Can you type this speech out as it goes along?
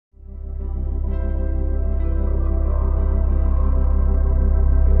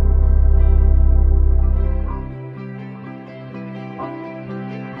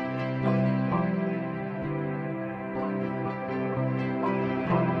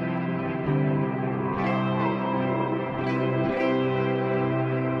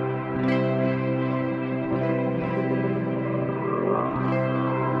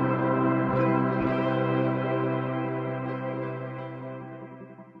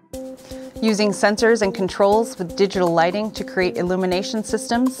using sensors and controls with digital lighting to create illumination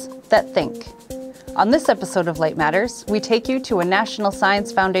systems that think. On this episode of Light Matters, we take you to a National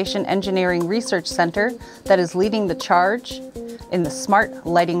Science Foundation Engineering Research Center that is leading the charge in the smart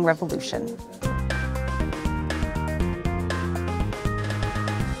lighting revolution.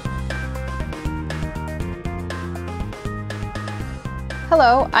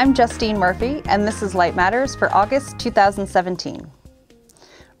 Hello, I'm Justine Murphy, and this is Light Matters for August 2017.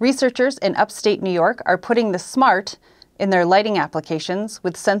 Researchers in upstate New York are putting the smart in their lighting applications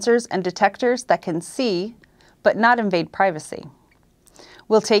with sensors and detectors that can see, but not invade privacy.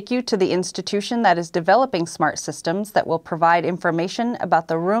 We'll take you to the institution that is developing smart systems that will provide information about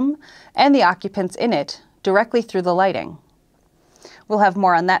the room and the occupants in it directly through the lighting. We'll have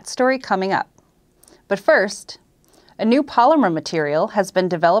more on that story coming up. But first, a new polymer material has been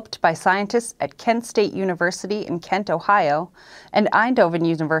developed by scientists at Kent State University in Kent, Ohio, and Eindhoven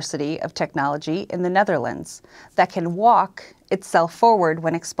University of Technology in the Netherlands that can walk itself forward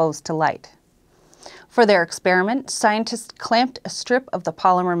when exposed to light. For their experiment, scientists clamped a strip of the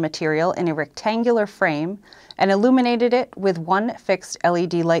polymer material in a rectangular frame and illuminated it with one fixed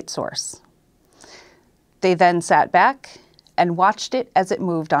LED light source. They then sat back and watched it as it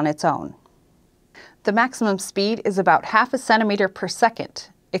moved on its own. The maximum speed is about half a centimeter per second,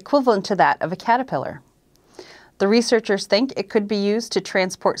 equivalent to that of a caterpillar. The researchers think it could be used to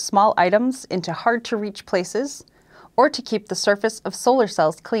transport small items into hard-to-reach places or to keep the surface of solar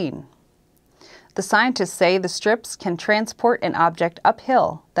cells clean. The scientists say the strips can transport an object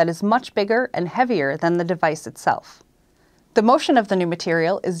uphill that is much bigger and heavier than the device itself. The motion of the new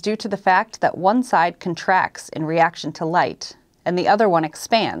material is due to the fact that one side contracts in reaction to light and the other one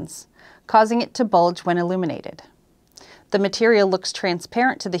expands, causing it to bulge when illuminated. The material looks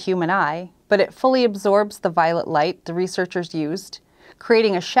transparent to the human eye, but it fully absorbs the violet light the researchers used,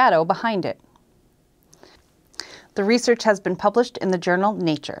 creating a shadow behind it. The research has been published in the journal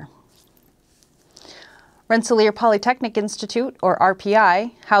Nature. Rensselaer Polytechnic Institute, or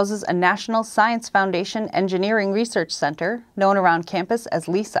RPI, houses a National Science Foundation Engineering Research Center known around campus as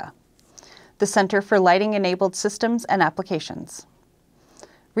LISA, the Center for Lighting-Enabled Systems and Applications.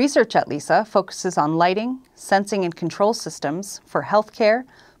 Research at LISA focuses on lighting, sensing and control systems for healthcare,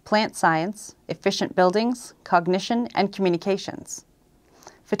 plant science, efficient buildings, cognition, and communications.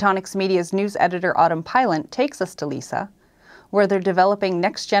 Photonics Media's news editor Autumn Pilot takes us to LISA, where they're developing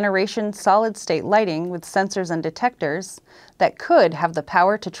next-generation solid-state lighting with sensors and detectors that could have the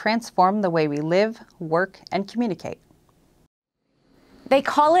power to transform the way we live, work, and communicate. They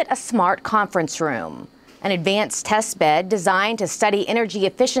call it a smart conference room, an advanced test bed designed to study energy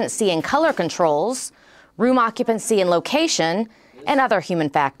efficiency and color controls, room occupancy and location, and other human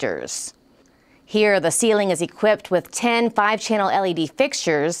factors. Here, the ceiling is equipped with 10 5-channel LED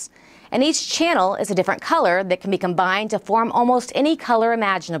fixtures, and each channel is a different color that can be combined to form almost any color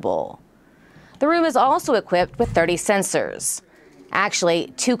imaginable. The room is also equipped with 30 sensors.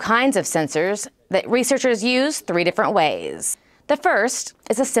 Actually, 2 kinds of sensors that researchers use 3 different ways. The first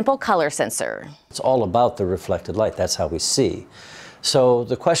is a simple color sensor. It's all about the reflected light. That's how we see. So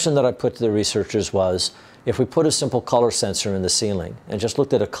the question that I put to the researchers was, if we put a simple color sensor in the ceiling and just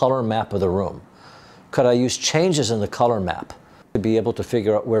looked at a color map of the room, could I use changes in the color map to be able to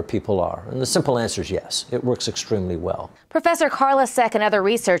figure out where people are? And the simple answer is yes. It works extremely well. Professor Karlasek and other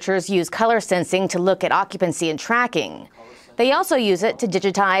researchers use color sensing to look at occupancy and tracking. They also use it to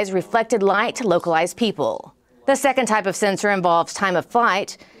digitize reflected light to localize people. The second type of sensor involves time of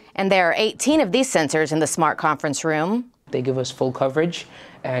flight, and there are 18 of these sensors in the smart conference room. They give us full coverage,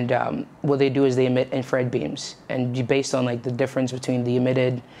 and what they do is they emit infrared beams. And based on the difference between the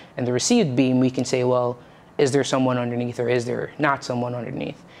emitted and the received beam, we can say, well, is there someone underneath or is there not someone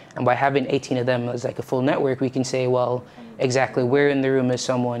underneath? And by having 18 of them as like a full network, we can say, well, exactly where in the room is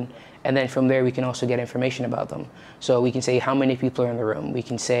someone, and then from there we can also get information about them. So we can say how many people are in the room, we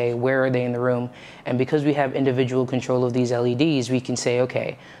can say where are they in the room, and because we have individual control of these LEDs, we can say,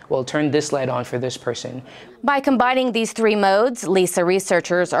 okay, well, turn this light on for this person. By combining these 3 modes, LISA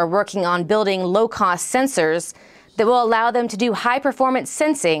researchers are working on building low-cost sensors that will allow them to do high-performance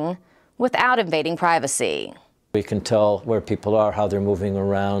sensing without invading privacy. We can tell where people are, how they're moving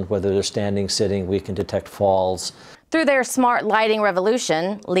around, whether they're standing, sitting. We can detect falls. Through their smart lighting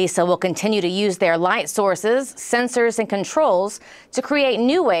revolution, LISA will continue to use their light sources, sensors, and controls to create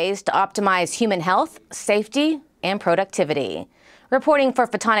new ways to optimize human health, safety, and productivity. Reporting for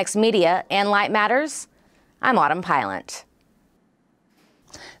Photonics Media and Light Matters, I'm Autumn Pilot.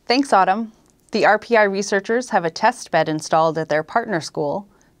 Thanks, Autumn. The RPI researchers have a test bed installed at their partner school,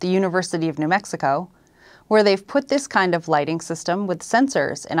 the University of New Mexico, where they've put this kind of lighting system with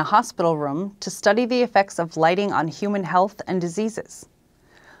sensors in a hospital room to study the effects of lighting on human health and diseases.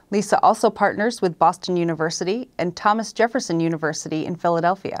 LISA also partners with Boston University and Thomas Jefferson University in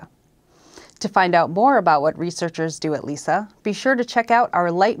Philadelphia. To find out more about what researchers do at LISA, be sure to check out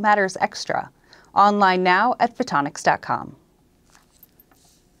our Light Matters Extra, online now at photonics.com.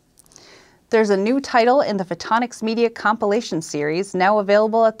 There's a new title in the Photonics Media compilation series now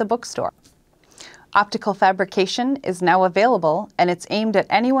available at the bookstore. Optical fabrication is now available, and it's aimed at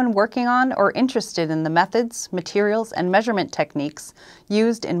anyone working on or interested in the methods, materials, and measurement techniques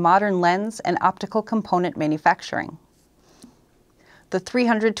used in modern lens and optical component manufacturing. The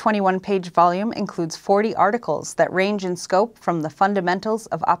 321-page volume includes 40 articles that range in scope from the fundamentals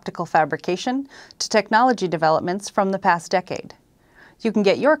of optical fabrication to technology developments from the past decade. You can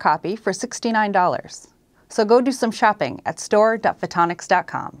get your copy for $69. So go do some shopping at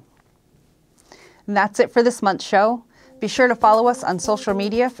store.photonics.com. And that's it for this month's show. Be sure to follow us on social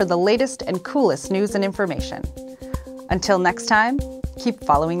media for the latest and coolest news and information. Until next time, keep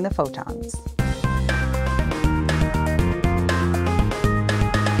following the photons.